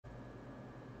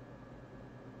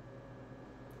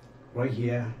Right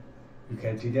here, you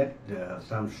can see that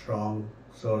some strong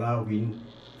solar wind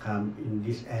come in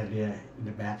this area in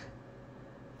the back,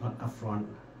 not up front.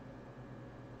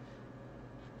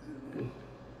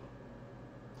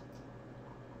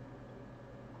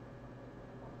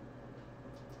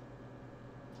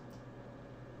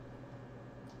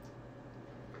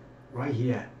 Right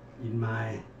here in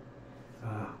my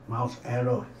mouse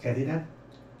arrow, can you see that?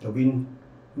 The wind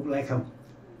look like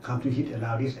come to hit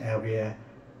around this area,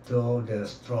 so the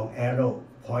strong arrow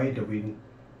point the wind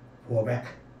pour back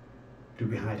to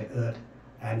behind the earth,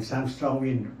 and some strong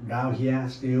wind down here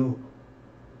still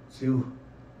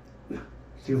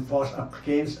force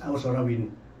against our solar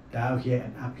wind down here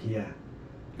and up here.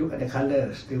 Look at the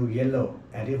color, still yellow,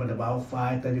 and it was about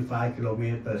 535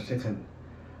 km per second.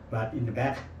 But in the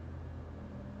back,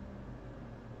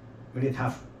 very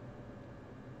tough.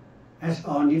 As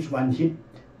on this one hit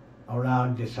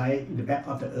around the side in the back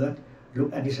of the earth,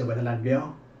 look at this Wetland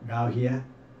belt down here.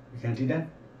 You can see that.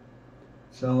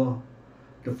 So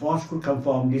the force could come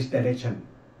from this direction.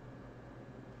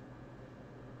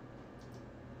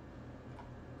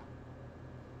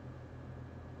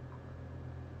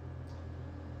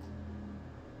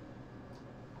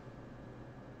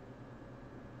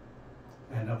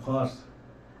 And of course,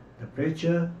 the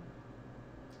pressure,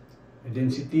 the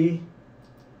density,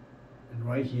 and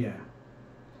right here,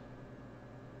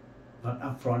 not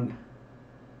up front,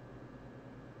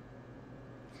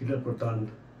 killer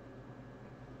proton.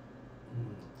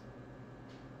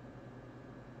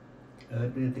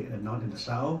 Earth magnetic and not in the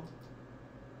south,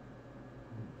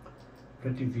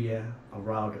 pretty severe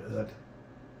around the earth.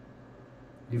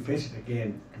 Defaced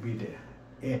again to be the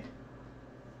 8th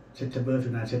September to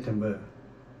 9 September.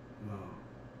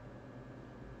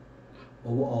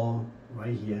 Overall,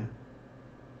 right here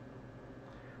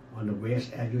on the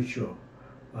west as usual,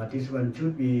 but this one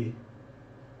should be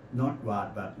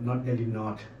northward, but not really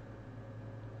north.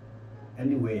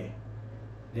 Anyway,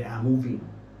 they are moving.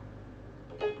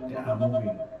 They are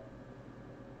moving.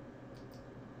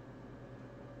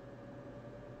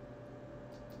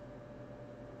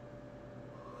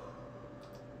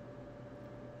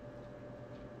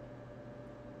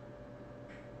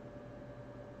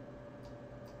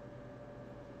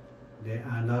 They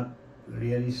are not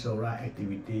really solar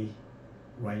activity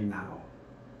right now.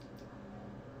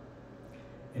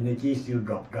 Energy still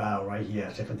drop down right here,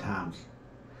 second times.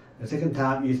 The second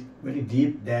time is very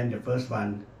deep than the first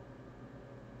one.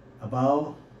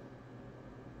 About,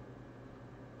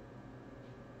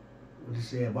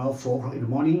 about 4 o'clock in the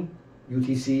morning,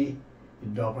 UTC,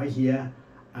 it dropped right here.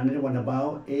 Another one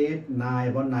about 8, 9,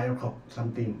 about 9 o'clock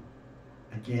something.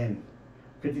 Again,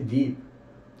 pretty deep.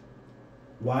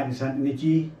 Why the sun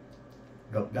energy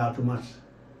dropped down too much?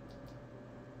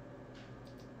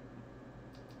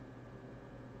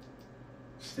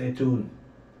 Stay tuned.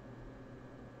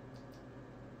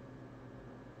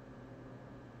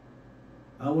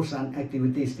 Our sun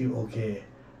activity is still okay,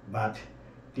 but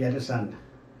the other sun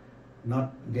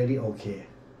not really okay.